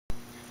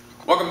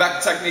Welcome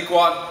back to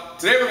TechniqueWOD.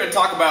 Today we're going to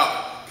talk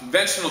about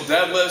conventional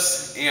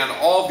deadlifts and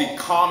all the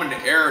common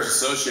errors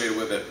associated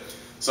with it.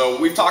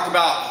 So we've talked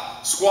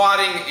about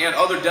squatting and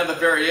other deadlift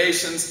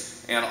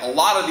variations, and a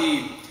lot of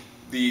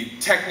the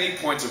technique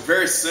points are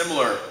very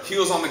similar.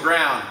 Heels on the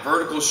ground,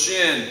 vertical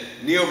shin,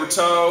 knee over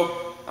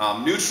toe,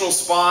 neutral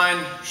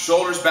spine,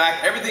 shoulders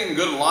back, everything in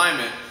good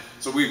alignment.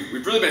 So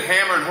we've really been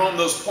hammering home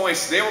those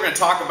points. Today we're going to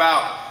talk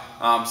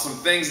about some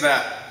things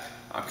that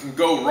can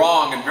go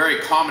wrong and very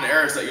common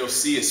errors that you'll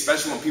see,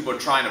 especially when people are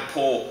trying to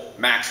pull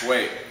max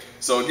weight.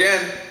 So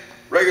again,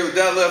 regular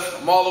deadlift,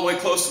 I'm all the way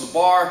close to the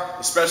bar,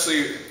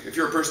 especially if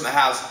you're a person that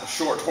has a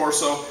short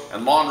torso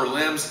and longer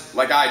limbs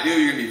like I do.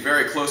 You're going to be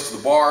very close to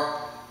the bar.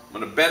 I'm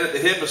going to bend at the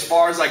hip as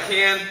far as I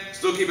can,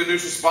 still keep a neutral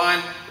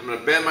spine. I'm going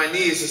to bend my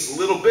knees just a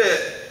little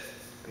bit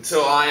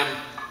until I am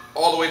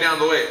all the way down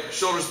the weight.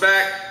 Shoulders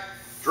back,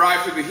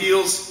 drive through the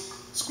heels,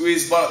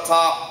 squeeze butt up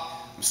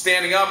top. I'm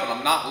standing up and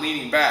I'm not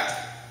leaning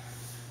back.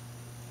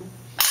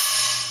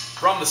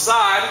 From the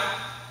side,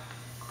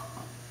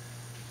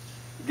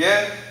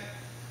 again,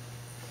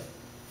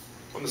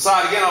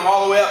 I'm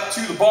all the way up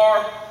to the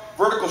bar,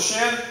 vertical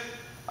shin.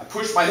 I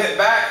push my hip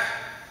back,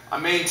 I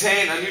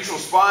maintain a neutral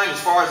spine as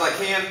far as I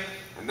can,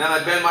 and then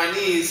I bend my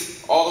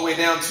knees all the way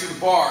down to the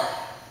bar.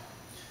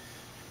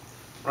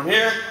 From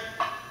here,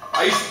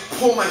 I used to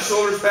pull my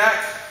shoulders back,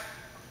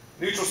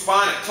 neutral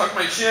spine, I tuck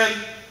my chin,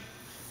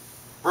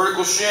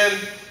 vertical shin,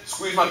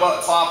 squeeze my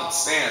butt top and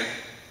stand.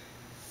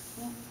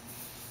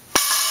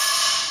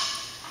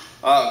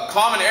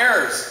 Common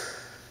errors.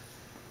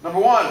 Number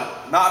one,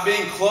 not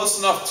being close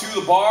enough to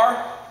the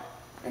bar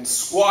and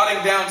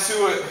squatting down to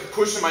it,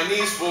 pushing my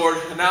knees forward,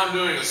 and now I'm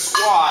doing a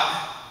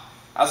squat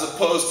as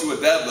opposed to a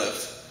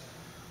deadlift.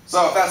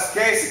 So if that's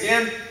the case,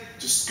 again,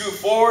 just scoot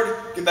forward,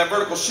 get that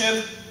vertical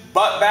shin,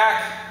 butt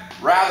back,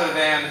 rather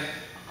than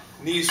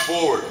knees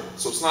forward.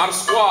 So it's not a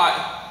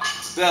squat,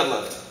 it's a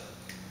deadlift.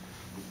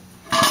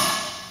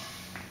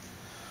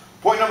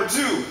 Point number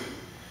two,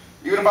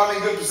 even if I'm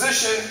in good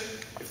position,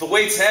 if the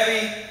weight's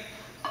heavy,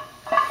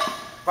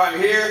 if I'm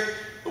here,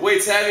 the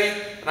weight's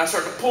heavy, and I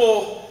start to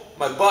pull,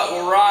 my butt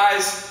will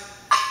rise,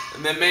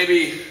 and then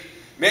maybe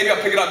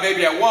I'll pick it up,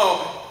 maybe I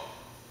won't.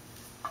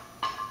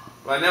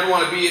 But I never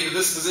want to be into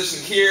this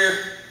position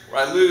here,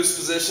 where I lose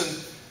position,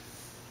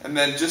 and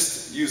then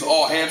just use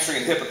all hamstring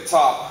and hip at the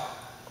top.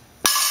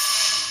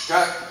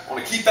 Okay? I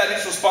want to keep that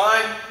neutral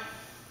spine,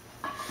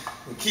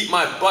 and keep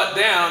my butt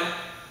down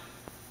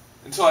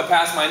until I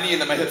pass my knee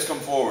and then my hips come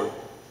forward.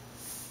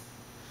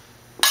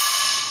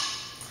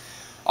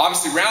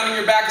 Obviously, rounding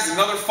your back is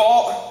another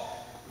fault,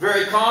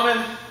 very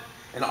common,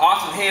 and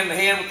often hand in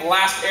hand with the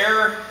last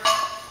error,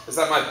 is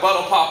that my butt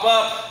will pop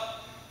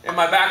up and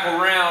my back will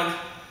round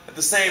at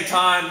the same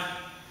time,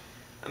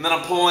 and then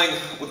I'm pulling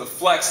with a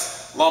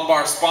flexed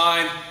lumbar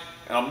spine,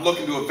 and I'm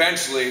looking to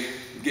eventually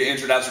get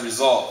injured as a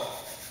result.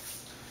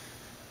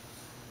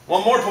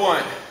 One more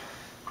point.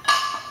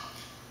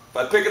 If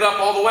I pick it up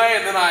all the way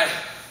and then I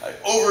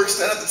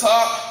overextend at the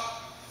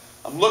top,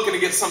 I'm looking to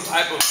get some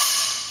type of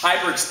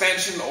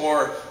hyperextension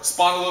or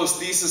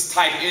spondylolisthesis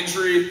type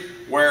injury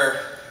where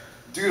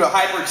due to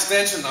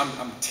hyperextension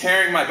I'm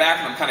tearing my back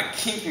and I'm kind of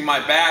kinking my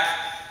back,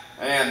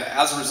 and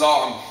as a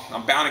result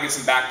I'm bound to get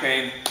some back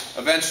pain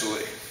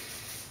eventually.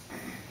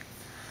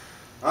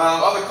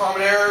 Other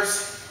common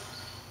errors,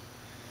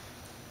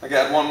 I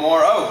got one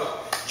more.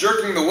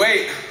 Jerking the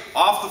weight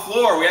off the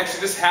floor. We actually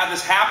just had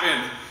this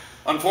happen.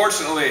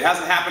 Unfortunately, it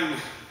hasn't happened,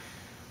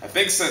 I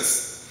think,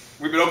 since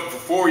we've been open for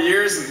 4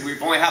 years, and we've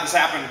only had this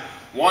happen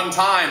one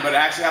time, but it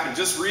actually happened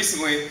just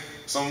recently.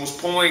 Someone was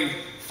pulling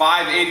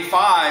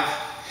 585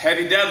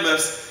 heavy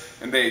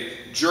deadlifts, and they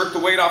jerked the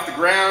weight off the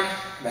ground.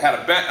 They had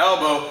a bent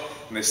elbow,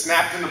 and they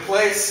snapped into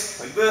place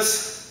like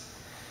this.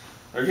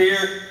 They're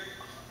here,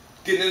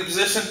 getting into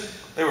position.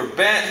 They were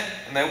bent,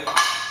 and they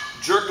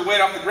jerked the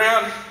weight off the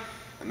ground,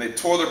 and they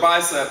tore their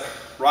bicep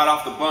right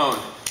off the bone.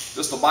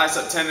 Just a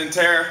bicep tendon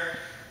tear,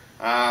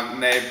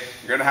 and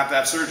you're going to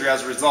have surgery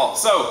as a result.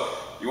 So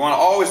you want to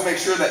always make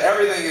sure that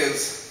everything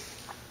is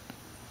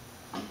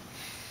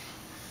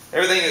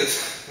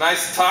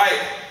nice and tight,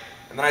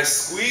 and then I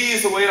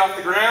squeeze the weight off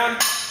the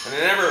ground, and I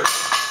never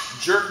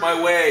jerk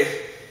my way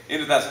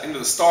into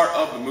the start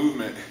of the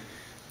movement.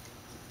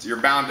 So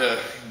you're bound to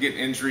get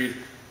injury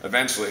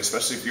eventually,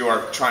 especially if you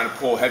are trying to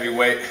pull heavy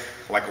weight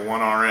like a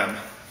 1RM.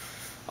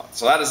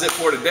 So that is it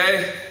for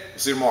today.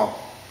 See you tomorrow.